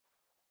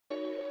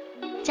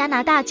加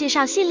拿大介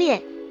绍系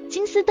列，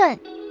金斯顿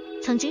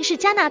曾经是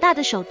加拿大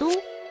的首都，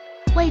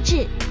位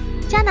置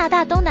加拿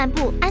大东南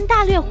部安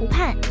大略湖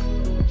畔，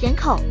人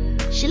口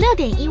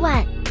16.1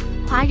万，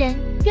华人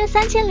约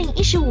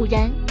3015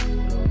人，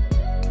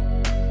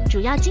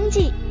主要经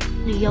济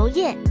旅游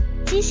业、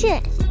机械、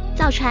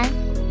造船、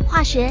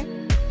化学、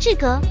制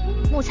革、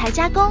木材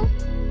加工。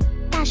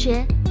大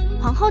学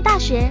皇后大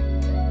学、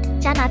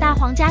加拿大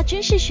皇家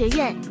军事学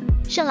院、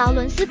圣劳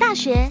伦斯大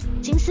学。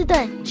金斯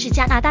顿是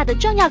加拿大的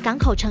重要港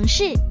口城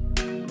市，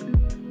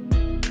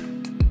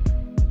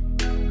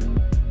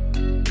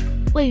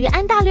位于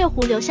安大略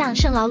湖流向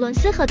圣劳伦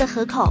斯河的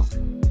河口，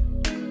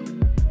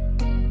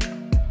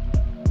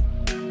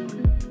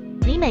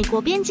离美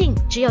国边境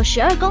只有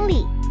12公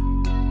里。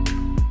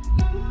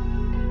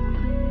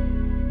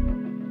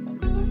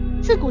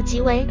自古即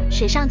为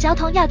水上交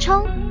通要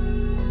冲，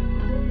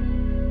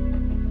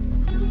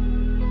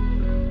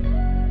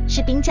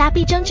是兵家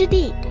必争之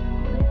地。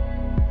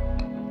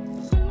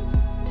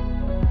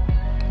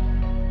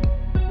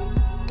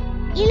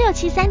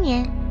1673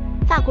年，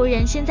法国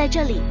人先在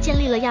这里建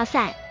立了要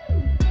塞，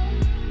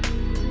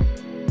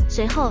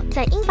随后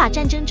在英法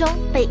战争中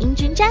被英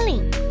军占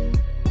领。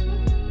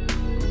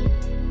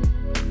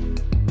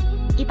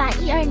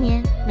1812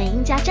年，美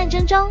英加战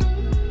争中，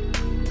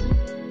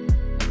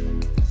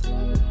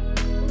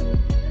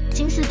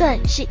金斯顿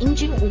是英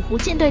军5湖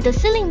舰队的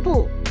司令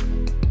部。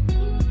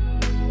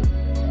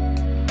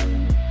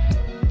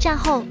战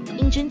后，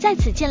英军在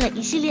此建了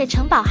一系列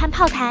城堡和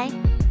炮台。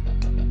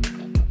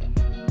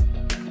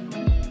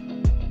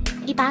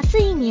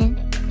1841年，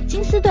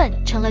金斯顿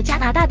成了加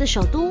拿大的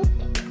首都。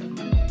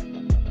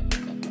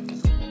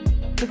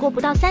不过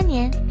不到3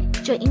年，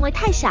就因为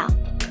太小、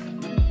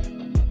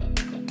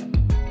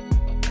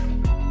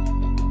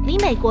离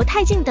美国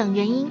太近等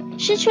原因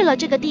失去了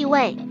这个地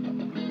位。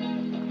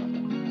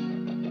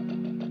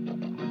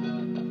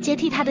接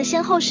替他的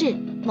先后是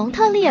蒙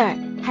特利尔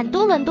和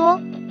多伦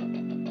多。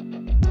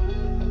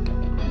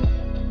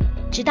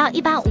直到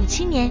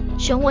1857年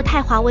选渥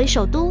太华为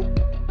首都。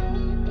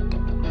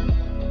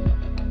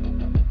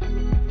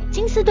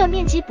金斯顿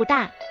面积不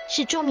大，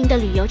是著名的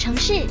旅游城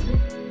市。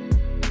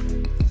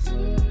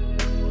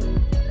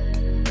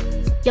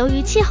由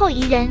于气候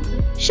宜人，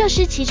设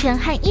施齐全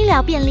和医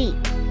疗便利，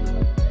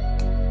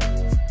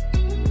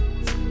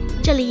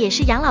这里也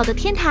是养老的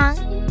天堂。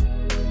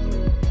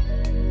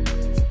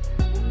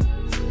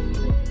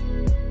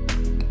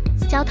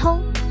交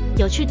通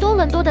有去多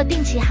伦多的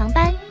定期航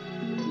班，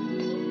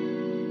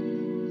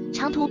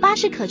长途巴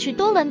士可去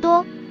多伦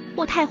多、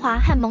渥太华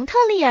和蒙特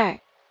利尔。